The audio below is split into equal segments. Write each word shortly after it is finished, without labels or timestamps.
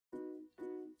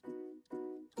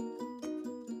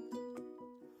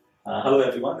Hello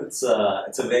everyone. It's a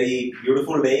very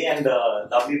beautiful day and a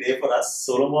lovely day for us.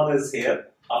 Solomon is here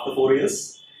after 4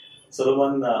 years.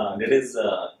 Solomon did his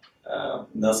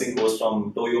nursing course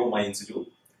from Ohomai Institute,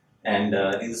 and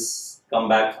he's come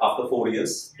back after 4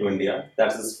 years to India.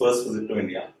 That's his first visit to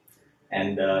India,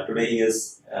 and today he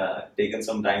has taken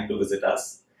some time to visit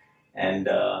us. And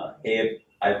here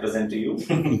I present to you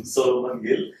Solomon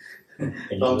Gill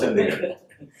from Chandigarh.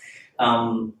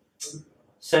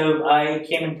 So I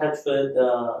came in touch with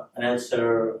an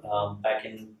elder back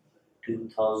in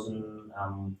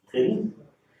 2013,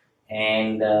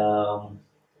 and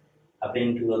I've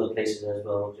been to other places as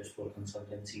well, just for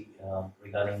consultancy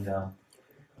regarding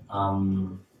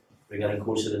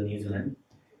courses in New Zealand.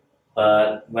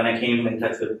 But when I came in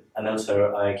touch with an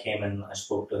elder, I came and I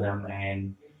spoke to him,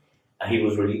 and he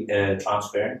was really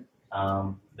transparent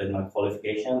with my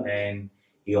qualification, and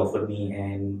he offered me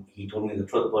and he told me the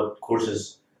truth what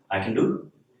courses I can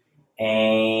do.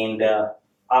 And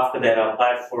after that, I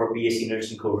applied for a BSc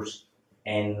nursing course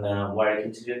in Marg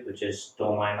Institute, which is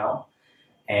Ohomai now.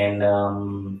 And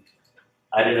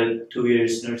I did a 2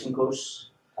 years nursing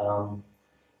course, and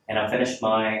I finished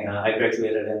I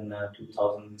graduated in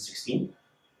 2016.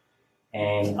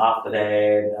 And after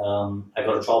that, I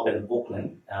got a job in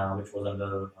Auckland, which was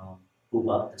under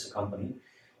Uber, it's a company.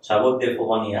 So I worked there for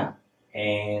 1 year.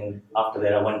 And after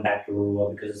that, I went back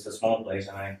to, because it's a small place,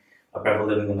 and I prefer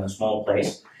living in a small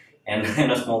place and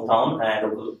in a small town,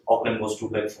 and Auckland was too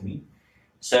big for me.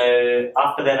 So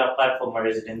after that, I applied for my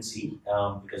residency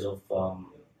because of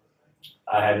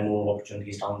I had more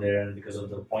opportunities down there, and because of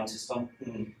the point system,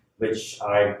 which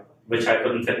I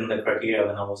couldn't fit in the criteria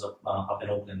when I was up in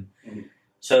Auckland.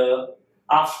 So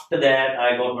after that,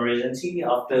 I got my residency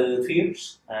after 3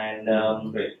 years, and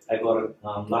I got it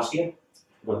last year.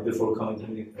 But before coming to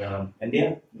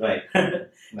India, Right.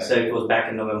 So it was back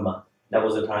in November. That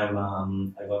was the time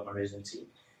I got my residency.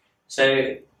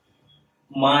 So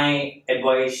my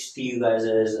advice to you guys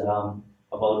is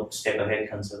about Step Ahead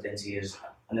Consultancy is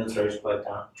Anil sir is quite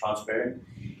transparent,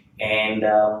 and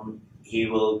he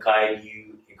will guide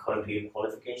you according to your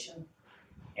qualification,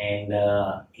 and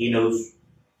he knows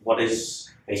what is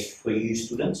best for you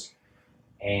students,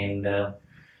 and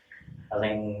I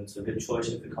think it's a good choice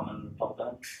if you come and talk to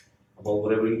them about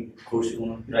whatever course you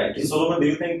want to. Right. So, Solomon, do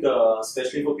you think,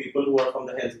 especially for people who are from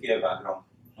the healthcare background,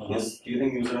 do you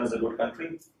think New Zealand is a good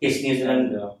country? Yes, New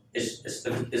Zealand is a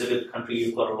good country.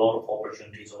 You've got a lot of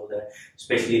opportunities over there,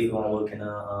 especially if you want to work in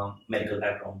a medical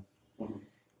background.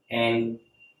 And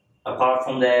apart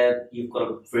from that, you've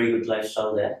got a very good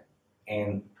lifestyle there,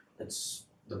 and the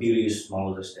beauty is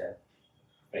marvelous there.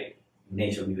 Right.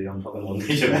 Nature beauty, I'm talking about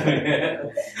nature.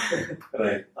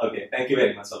 Right. Okay. Thank you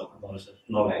very much, Solomon.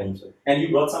 No problem, sir. And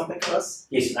you brought something for us?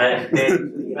 Yes, I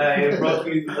brought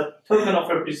you a token of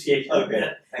appreciation.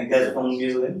 Okay. Thank you. From New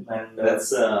Zealand, and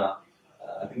that's I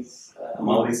think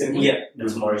Maori symbol. Yeah,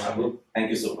 that's Maori symbol. Thank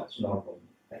you so much. No problem.